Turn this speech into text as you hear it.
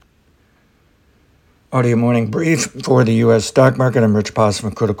Audio morning brief for the U.S. stock market. I'm Rich Poss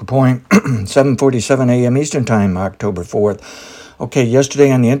from Critical Point, 7:47 a.m. Eastern Time, October 4th. Okay,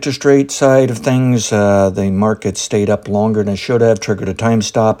 yesterday on the interest rate side of things, the market stayed up longer than it should have, triggered a time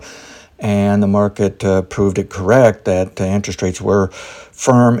stop, and the market proved it correct that interest rates were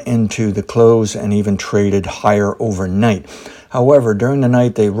firm into the close and even traded higher overnight. However, during the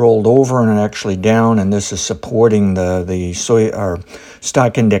night, they rolled over and are actually down, and this is supporting the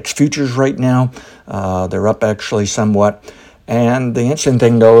stock index futures right now. They're up actually somewhat. And the interesting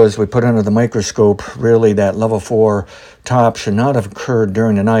thing, though, is we put under the microscope, really that level 4 top should not have occurred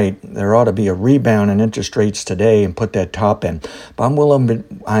during the night. There ought to be a rebound in interest rates today and put that top in. But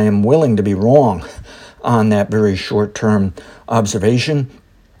I am willing to be wrong on that very short-term observation.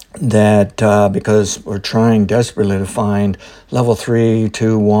 That because we're trying desperately to find level 3,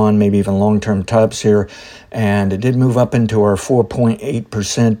 2, 1, maybe even long-term tops here, and it did move up into our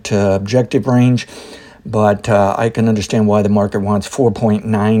 4.8% objective range, but I can understand why the market wants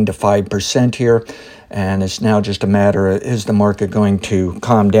 4.9 to 5% here, and it's now just a matter of, is the market going to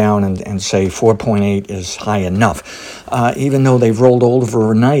calm down and say 4.8 is high enough? Even though they've rolled over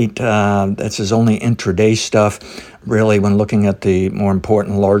overnight, this is only intraday stuff. Really, when looking at the more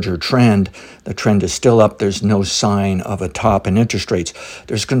important, larger trend, the trend is still up. There's no sign of a top in interest rates.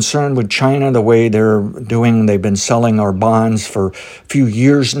 There's concern with China, the way they're doing. They've been selling our bonds for a few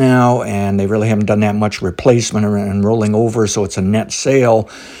years now, and they really haven't done that much replacement and rolling over, so it's a net sale.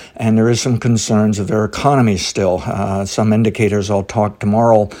 And there is some concerns of their economy still. Some indicators I'll talk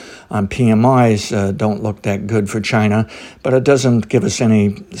tomorrow on PMIs don't look that good for China, but it doesn't give us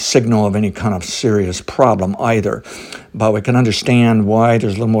any signal of any kind of serious problem either. But we can understand why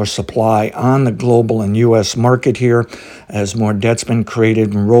there's a little more supply on the global and U.S. market here as more debt's been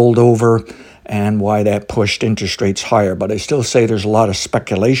created and rolled over, and why that pushed interest rates higher. But I still say there's a lot of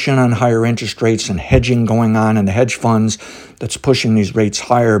speculation on higher interest rates and hedging going on in the hedge funds that's pushing these rates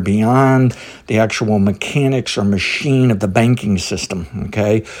higher beyond the actual mechanics or machine of the banking system,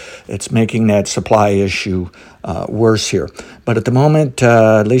 okay? It's making that supply issue worse here. But at the moment,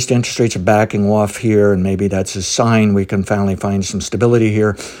 at least interest rates are backing off here, and maybe that's a sign we can finally find some stability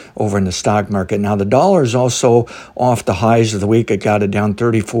here over in the stock market. Now, the dollar is also off the highs of the week. It got it down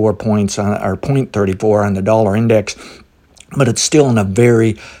 34 points, or 0.34 on the dollar index. But it's still in a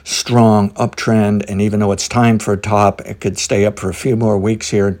very strong uptrend, and even though it's time for a top, it could stay up for a few more weeks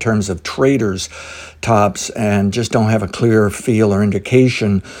here in terms of traders' tops, and just don't have a clear feel or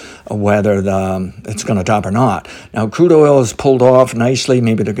indication of whether it's going to top or not. Now, crude oil has pulled off nicely.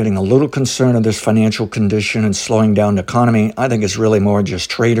 Maybe they're getting a little concerned of this financial condition and slowing down the economy. I think it's really more just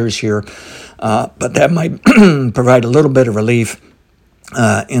traders here, but that might provide a little bit of relief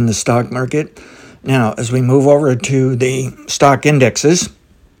in the stock market. Now, as we move over to the stock indexes,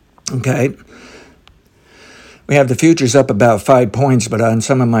 okay, we have the futures up about 5 points, but on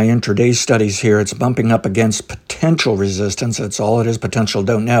some of my intraday studies here, it's bumping up against potential resistance. That's all it is, potential,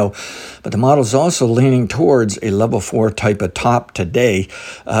 don't know. But the model is also leaning towards a level 4 type of top today,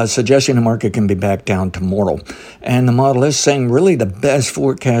 suggesting the market can be back down tomorrow. And the model is saying really the best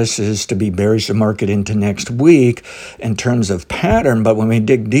forecast is to be bearish the market into next week in terms of pattern. But when we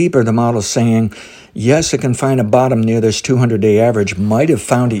dig deeper, the model is saying, yes, it can find a bottom near this 200-day average. Might have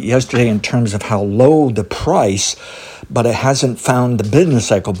found it yesterday in terms of how low the price, but it hasn't found the business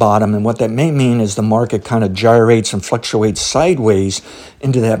cycle bottom. And what that may mean is the market kind of gyrates and fluctuates sideways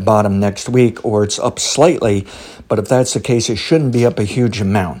into that bottom next week, or it's up slightly. But if that's the case, it shouldn't be up a huge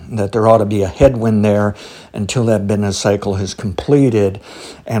amount, that there ought to be a headwind there until that business cycle has completed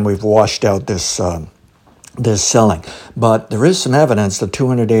and we've washed out this selling. But there is some evidence the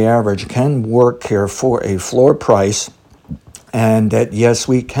 200-day average can work here for a floor price, and that, yes,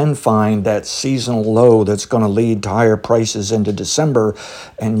 we can find that seasonal low that's going to lead to higher prices into December.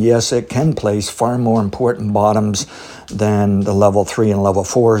 And yes, it can place far more important bottoms than the level 3 and level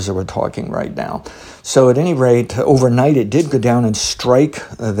 4s that we're talking right now. So at any rate, overnight it did go down and strike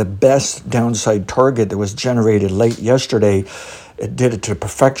the best downside target that was generated late yesterday. It did it to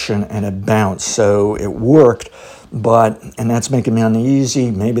perfection and it bounced. So it worked, and that's making me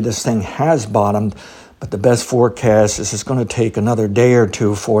uneasy. Maybe this thing has bottomed, but the best forecast is it's going to take another day or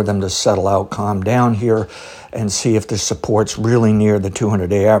two for them to settle out, calm down here, and see if this support's really near the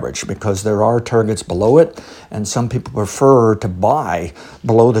 200-day average, because there are targets below it, and some people prefer to buy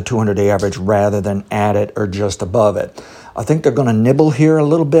below the 200-day average rather than at it or just above it. I think they're going to nibble here a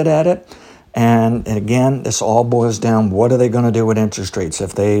little bit at it. And again, this all boils down, what are they going to do with interest rates?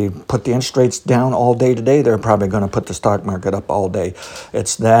 If they put the interest rates down all day today, they're probably going to put the stock market up all day.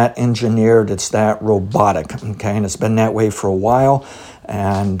 It's that engineered, it's that robotic, okay? And it's been that way for a while.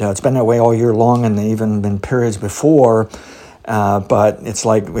 And it's been that way all year long, and even been periods before. But it's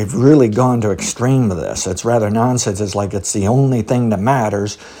like we've really gone to extreme with this. It's rather nonsense. It's like it's the only thing that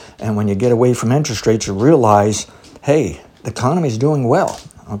matters. And when you get away from interest rates, you realize, hey, the economy is doing well.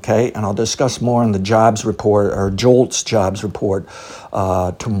 Okay, and I'll discuss more in the jobs report, or JOLTS jobs report,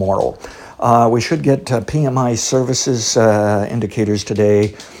 tomorrow. We should get PMI services indicators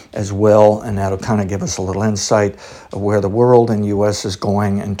today as well, and that'll kind of give us a little insight of where the world and U.S. is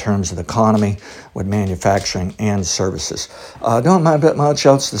going in terms of the economy with manufacturing and services. Don't have much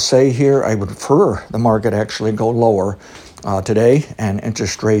else to say here. I would prefer the market actually go lower today and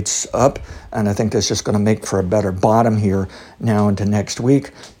interest rates up, and I think that's just going to make for a better bottom here now into next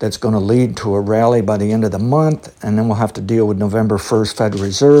week. That's going to lead to a rally by the end of the month, and then we'll have to deal with November 1st Federal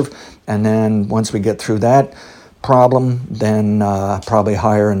Reserve, and then once we get through that problem, then probably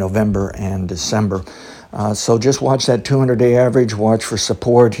higher in November and December. So just watch that 200-day average, watch for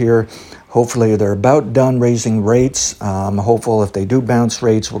support here. Hopefully they're about done raising rates. I'm hopeful if they do bounce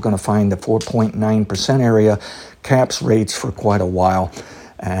rates, we're going to find the 4.9% area caps rates for quite a while.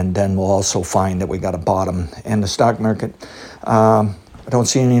 And then we'll also find that we got a bottom in the stock market. I don't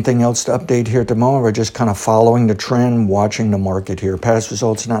see anything else to update here tomorrow. We're just kind of following the trend, watching the market here. Past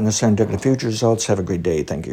results not necessarily indicative of future results. Have a great day. Thank you.